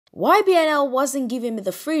Ybnl wasn't giving me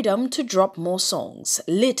the freedom to drop more songs.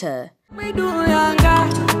 Lyta. Why you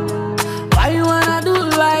wanna do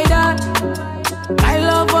like that? My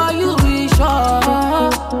love for you is sure.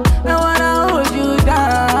 I wanna hold you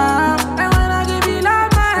down. I wanna give you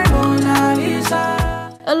like my Mona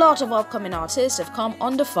Lisa. A lot of upcoming artists have come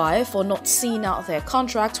under fire for not seeing out their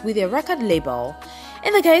contract with their record label.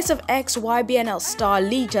 In the case of ex-Ybnl star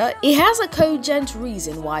Lyta, he has a cogent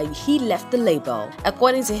reason why he left the label.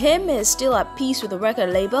 According to him, he is still at peace with the record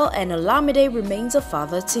label and Olamide remains a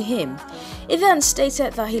father to him. He then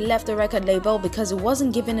stated that he left the record label because it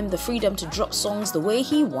wasn't giving him the freedom to drop songs the way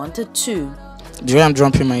he wanted to. The way I'm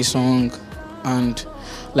dropping my song, and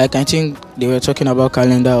like I think they were talking about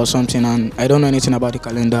calendar or something, and I don't know anything about the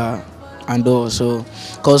calendar and all, so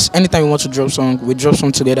because anytime we want to drop song, we drop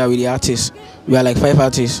song together with the artists. We are like 5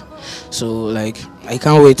 artists, so like I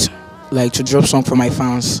can't wait like to drop song for my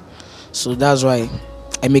fans, so that's why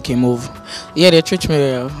I make a move. Yeah, they treat me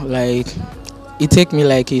well. Like he take me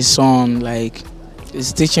like his son, like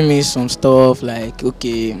he's teaching me some stuff, like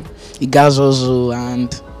okay, he got also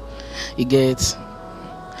and he gets,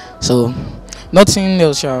 so nothing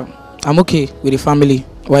else. I'm okay with the family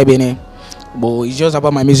Ybnl, but it's just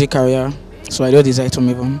about my music career, so I don't decide to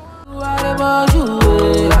move on.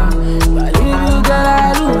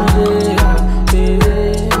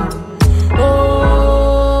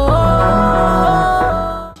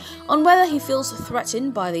 On whether he feels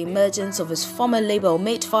threatened by the emergence of his former label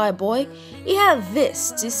mate Fireboy, he had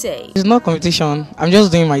this to say. It's not competition, I'm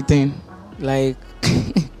just doing my thing. Like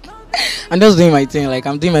I'm just doing my thing, like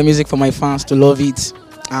I'm doing my music for my fans to love it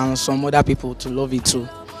and some other people to love it too.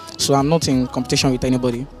 So I'm not in competition with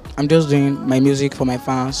anybody. I'm just doing my music for my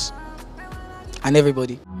fans and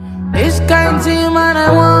everybody. This kind of team man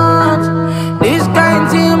I want, this kind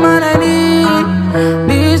of team man I need,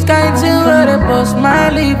 this kind of team where they post my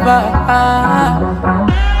liver.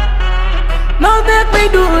 No make me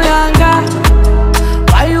do younger.